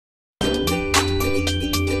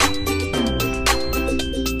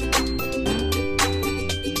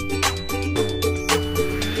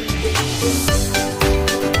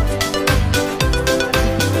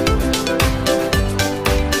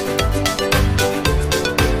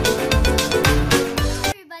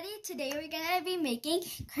making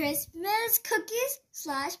Christmas cookies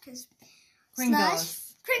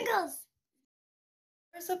Crinkles. Crinkles.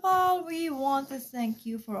 First of all, we want to thank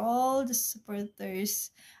you for all the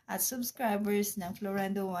supporters at subscribers ng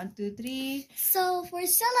Florendo123. So for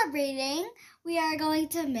celebrating, we are going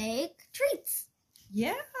to make treats.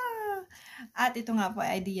 Yeah! At ito nga po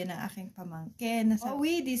ay idea ng aking pamangkin. So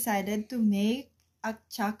we decided to make a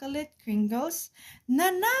chocolate crinkles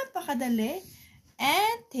na napakadali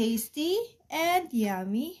and tasty and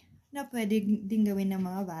yummy na pwede din gawin ng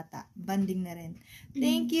mga bata. Banding na rin.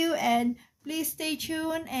 Thank you, and please stay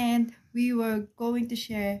tuned, and we were going to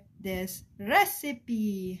share this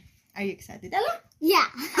recipe. Are you excited, Ella? Yeah.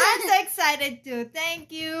 I'm so excited too.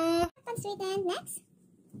 Thank you. Some sweetened. Next,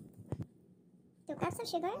 2 cups of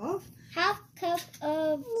sugar. Oh, Half cup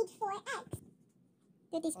of Need 4 eggs.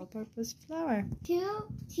 2 teaspoons. all-purpose flour. 2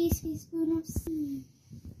 teaspoons of seed.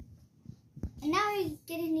 And now we're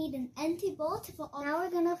gonna need an empty bowl to put all. Now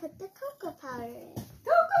we're gonna put the cocoa powder in.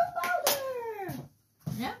 Cocoa powder!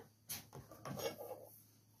 Yeah.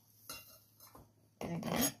 Very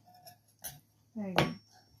good. Very good.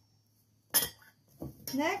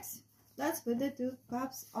 Next, let's put the 2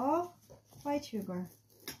 cups of white sugar.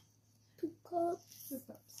 2 cups. 2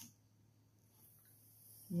 cups.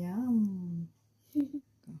 Yum.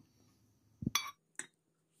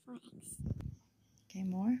 4 eggs. Okay,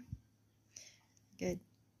 more. Good.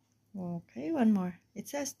 Okay, one more. It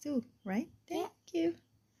says 2, right? Thank you.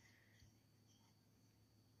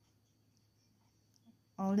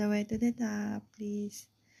 All the way to the top, please.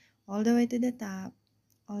 All the way to the top.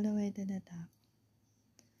 All the way to the top.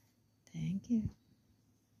 Thank you.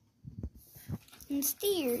 And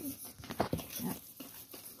stir. Yeah.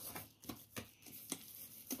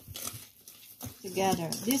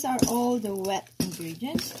 Together. These are all the wet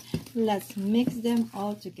ingredients. Let's mix them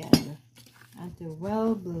all together until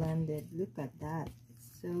well blended. Look at that.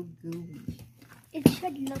 It's so gooey. It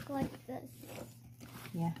should look like this.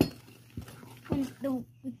 Yeah. With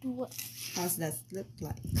what How's that look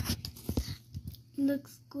like?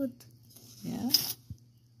 looks good. Yeah.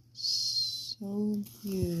 So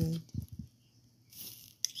good.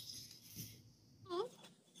 And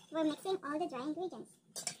we're mixing all the dry ingredients.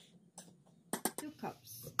 2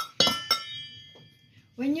 cups.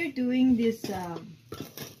 When you're doing this,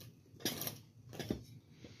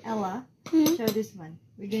 Ella, show this one.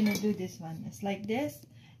 We're gonna do this one. It's like this,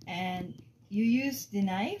 and you use the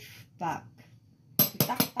knife back.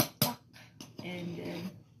 Tuck, tuck, tuck, and then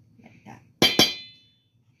like that.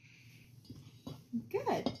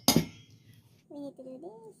 Good. We need to do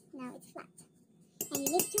this. Now it's flat. And you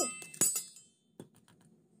need 2.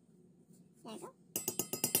 There you go.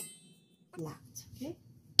 Flat. Okay.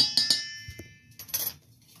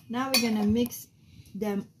 Now we're gonna mix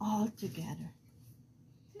them all together.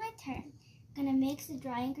 My turn. Gonna mix the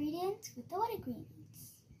dry ingredients with the wet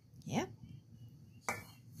ingredients. Yep.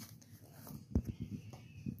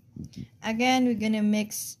 Again, we're gonna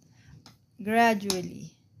mix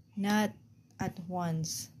gradually, not at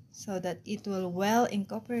once, so that it will well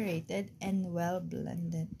incorporated and well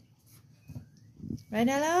blended. Right,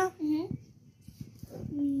 Ella?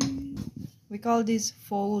 We call this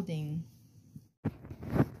folding.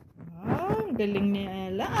 Oh, galing ni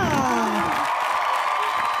Ella.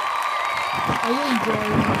 Are you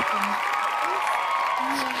enjoying it?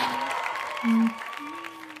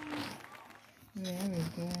 Very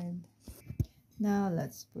good. Now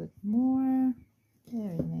let's put more.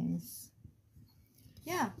 Very nice.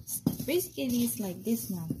 Yeah, basically it's like this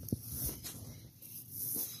now.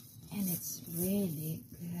 And it's really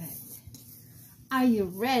good. Are you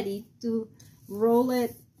ready to roll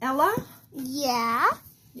it, Ella? Yeah.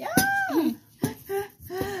 Yeah. Okay.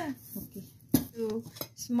 So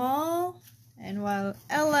small, and while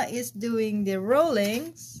Ella is doing the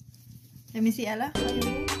rollings, let me see, Ella.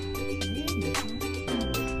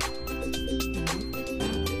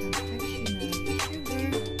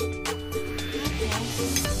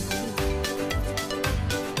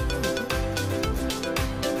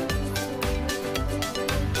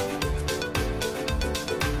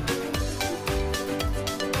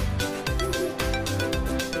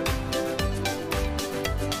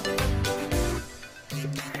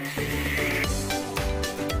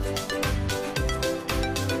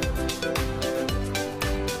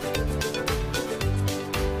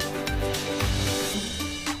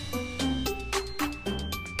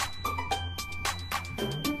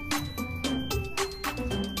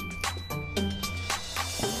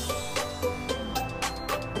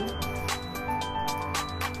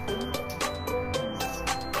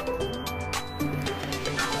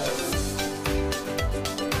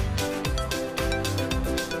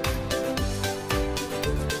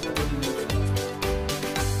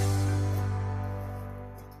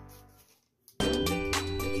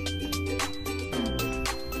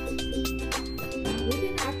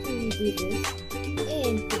 with this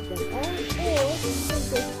and put them on, or you can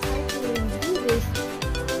just actually do this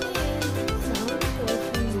and some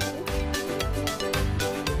portion with it.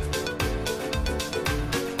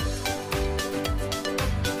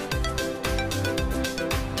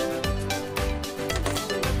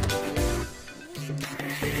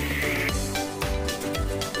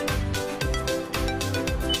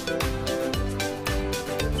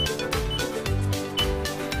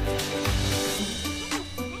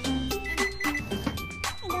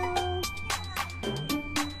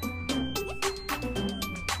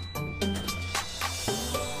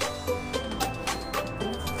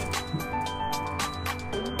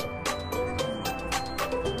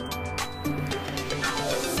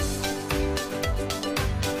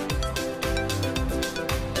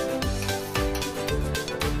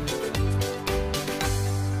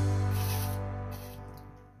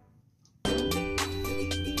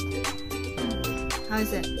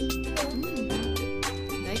 How's it?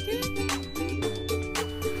 Like it?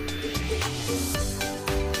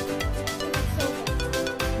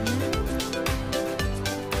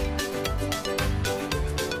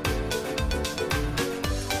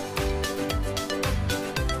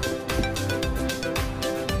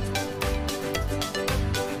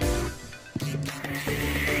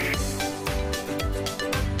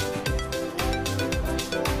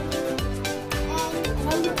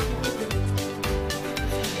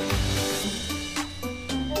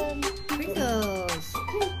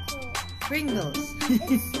 Crinkles.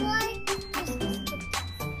 It's like Christmas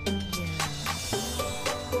cookies. Yeah.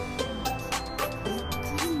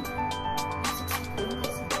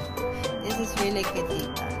 This is really good,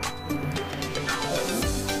 Tita.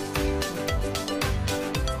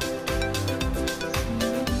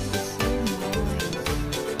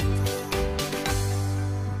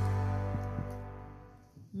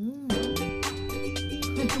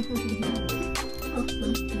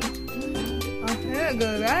 Okay,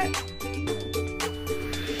 good, right?